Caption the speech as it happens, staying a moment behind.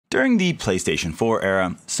During the PlayStation 4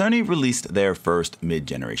 era, Sony released their first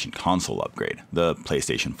mid-generation console upgrade, the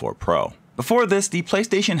PlayStation 4 Pro. Before this, the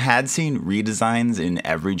PlayStation had seen redesigns in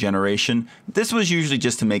every generation. This was usually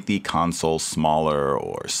just to make the console smaller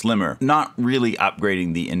or slimmer, not really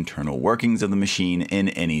upgrading the internal workings of the machine in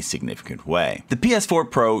any significant way. The PS4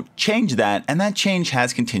 Pro changed that, and that change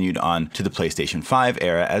has continued on to the PlayStation 5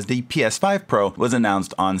 era as the PS5 Pro was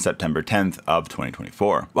announced on September 10th of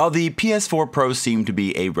 2024. While the PS4 Pro seemed to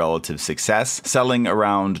be a relative success, selling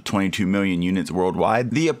around 22 million units worldwide,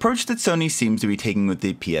 the approach that Sony seems to be taking with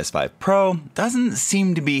the PS5 Pro doesn't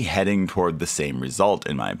seem to be heading toward the same result,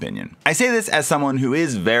 in my opinion. I say this as someone who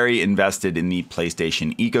is very invested in the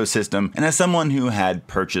PlayStation ecosystem and as someone who had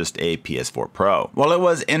purchased a PS4 Pro. While I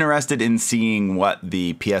was interested in seeing what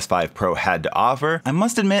the PS5 Pro had to offer, I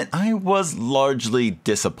must admit I was largely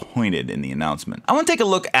disappointed in the announcement. I want to take a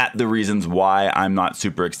look at the reasons why I'm not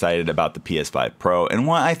super excited about the PS5 Pro and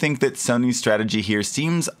why I think that Sony's strategy here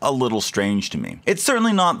seems a little strange to me. It's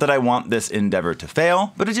certainly not that I want this endeavor to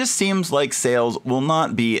fail, but it just seems like sales will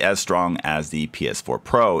not be as strong as the PS4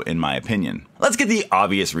 Pro in my opinion. Let's get the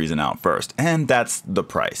obvious reason out first, and that's the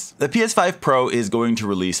price. The PS5 Pro is going to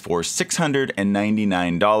release for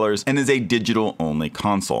 $699 and is a digital-only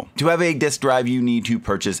console. To have a disc drive, you need to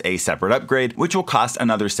purchase a separate upgrade, which will cost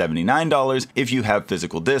another $79 if you have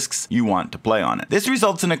physical discs you want to play on it. This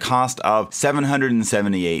results in a cost of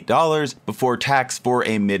 $778 before tax for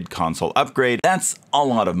a mid-console upgrade. That's a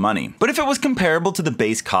lot of money. But if it was comparable to the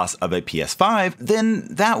base cost of a PS5, then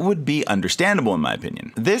that would be understandable in my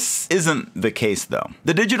opinion. This isn't the case though.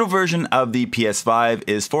 The digital version of the PS5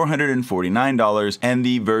 is $449 and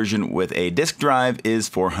the version with a disc drive is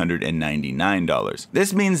 $499.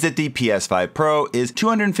 This means that the PS5 Pro is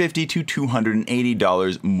 $250 to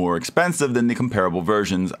 $280 more expensive than the comparable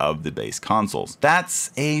versions of the base consoles.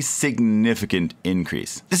 That's a significant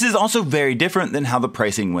increase. This is also very different than how the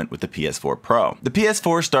pricing went with the PS4 Pro. The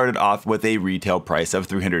PS4 started off with a retail price of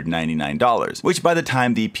 $399, which by the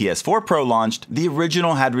time the PS4 Pro launched, the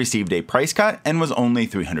original had received a price cut and was only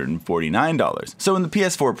 $349. So when the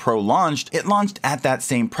PS4 Pro launched, it launched at that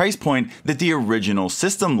same price point that the original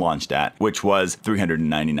system launched at, which was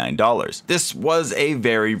 $399. This was a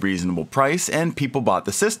very reasonable price and people bought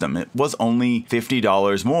the system. It was only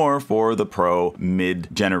 $50 more for the Pro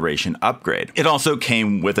mid-generation upgrade. It also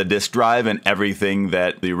came with a disc drive and everything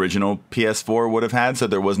that the original PS4 would have had, so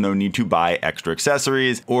there was no need to buy extra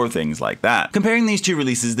accessories or things like that. Comparing these two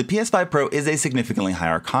releases, the PS5 Pro is a significantly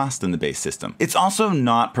higher cost than the base system. It's also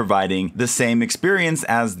not providing the same experience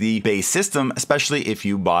as the base system, especially if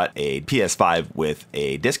you bought a PS5 with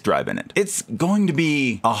a disc drive in it. It's going to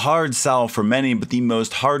be a hard sell for many, but the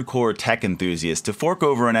most hardcore tech enthusiasts to fork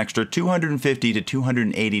over an extra $250 to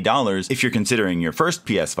 $280 if you're considering your first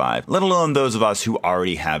PS5, let alone those of us who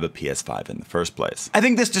already have a PS5 in the first place. I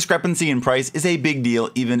think this discrepancy in price is a big deal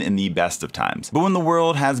even in the best of times. But when the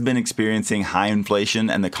world has been experiencing high inflation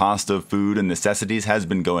and the cost of food and necessities has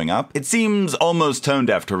been going up, it seems almost tone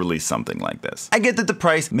deaf to release something like this. I get that the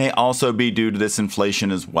price may also be due to this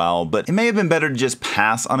inflation as well, but it may have been better to just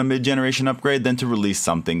pass on a mid-generation upgrade than to release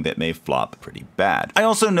something that may flop pretty bad. I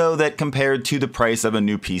also know that compared to the price of a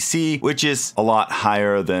new PC, which is a lot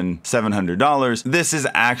higher than $700, this is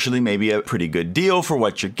actually maybe a pretty good deal for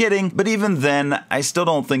what you're getting, but even then, I still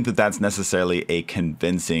don't think that that's necessarily a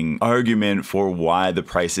convincing argument for why the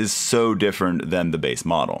price is so different than the base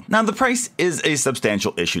model. Now, the price is a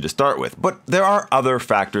substantial issue to start with, but there are other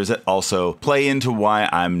factors that also play into why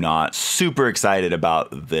I'm not super excited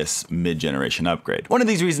about this mid-generation upgrade. One of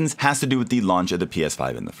these reasons has to do with the launch of the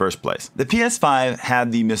PS5 in the first place. The PS5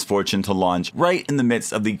 had the misfortune to launch right in the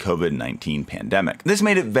midst of the COVID-19 pandemic. This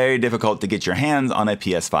made it very difficult to get your hands on a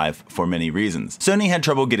PS5 for many reasons. Sony had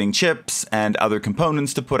trouble getting chips and other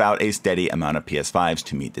components to put out a steady amount of PS5s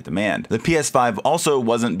to meet the demand. The PS5 also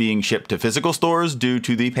wasn't being shipped to physical stores due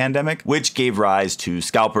to the pandemic, which gave rise to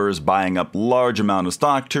scalpers buying up large amount of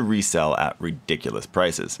stock to resell at ridiculous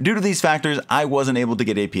prices. Due to these factors, I wasn't able to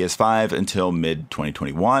get a PS5 until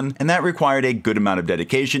mid-2021, and that required a good amount of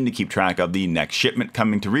dedication to keep track of the next shipment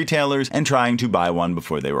coming to retailers and trying to buy one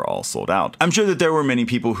before they were all sold out. I'm sure that there were many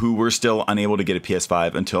people who were still unable to get a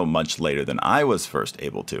PS5 until much later than I was first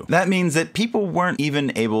able to. That means that people weren't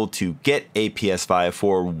even able to get a PS5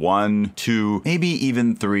 for 1, 2, maybe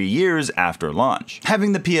even 3 years after launch.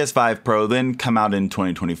 Having the PS5 Pro then come out in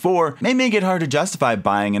 2024 PS4 may make it hard to justify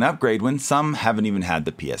buying an upgrade when some haven't even had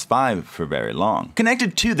the PS5 for very long.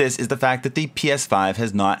 Connected to this is the fact that the PS5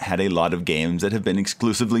 has not had a lot of games that have been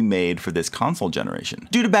exclusively made for this console generation.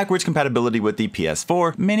 Due to backwards compatibility with the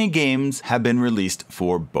PS4, many games have been released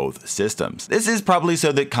for both systems. This is probably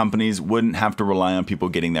so that companies wouldn't have to rely on people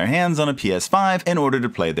getting their hands on a PS5 in order to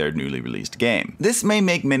play their newly released game. This may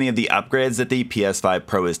make many of the upgrades that the PS5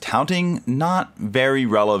 Pro is touting not very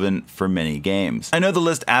relevant for many games. I know the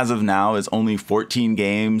list as of now is only 14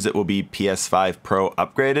 games that will be PS5 Pro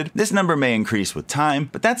upgraded. This number may increase with time,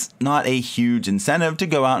 but that's not a huge incentive to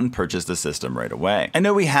go out and purchase the system right away. I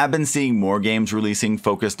know we have been seeing more games releasing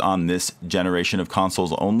focused on this generation of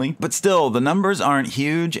consoles only, but still the numbers aren't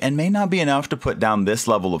huge and may not be enough to put down this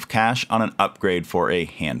level of cash on an upgrade for a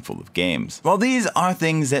handful of games. While these are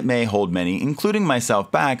things that may hold many, including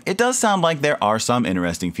myself, back, it does sound like there are some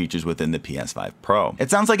interesting features within the PS5 Pro. It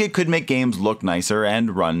sounds like it could make games look nicer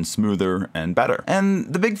and run smoother and better.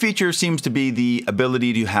 And the big feature seems to be the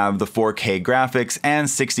ability to have the 4K graphics and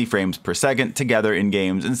 60 frames per second together in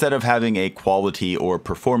games instead of having a quality or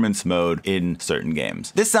performance mode in certain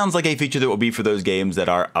games. This sounds like a feature that will be for those games that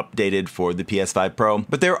are updated for the PS5 Pro,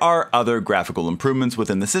 but there are other graphical improvements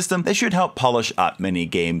within the system that should help polish up many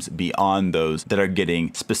games beyond those that are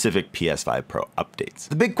getting specific PS5 Pro updates.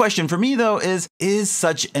 The big question for me though is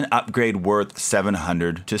such an upgrade worth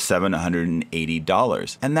 $700 to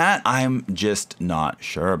 $780? And that I'm just not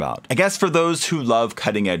sure about. I guess for those who love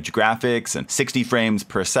cutting edge graphics and 60 frames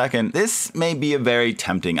per second, this may be a very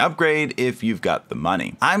tempting upgrade if you've got the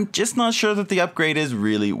money. I'm just not sure that the upgrade is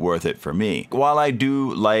really worth it for me. While I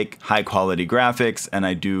do like high quality graphics and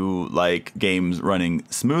I do like games running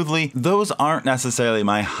smoothly, those aren't necessarily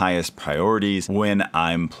my highest priorities when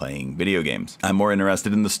I'm playing video games. I'm more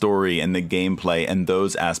interested in the story and the gameplay and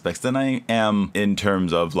those aspects than I am in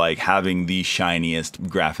terms of like having the shiniest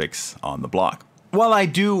graphics on the block. While I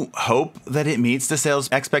do hope that it meets the sales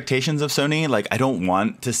expectations of Sony, like I don't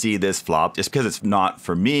want to see this flop just because it's not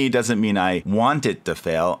for me doesn't mean I want it to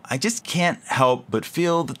fail. I just can't help but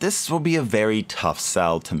feel that this will be a very tough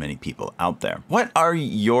sell to many people out there. What are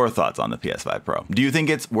your thoughts on the PS5 Pro? Do you think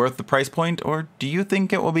it's worth the price point, or do you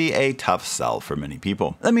think it will be a tough sell for many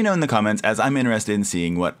people? Let me know in the comments, as I'm interested in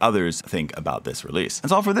seeing what others think about this release.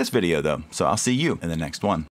 That's all for this video though, so I'll see you in the next one.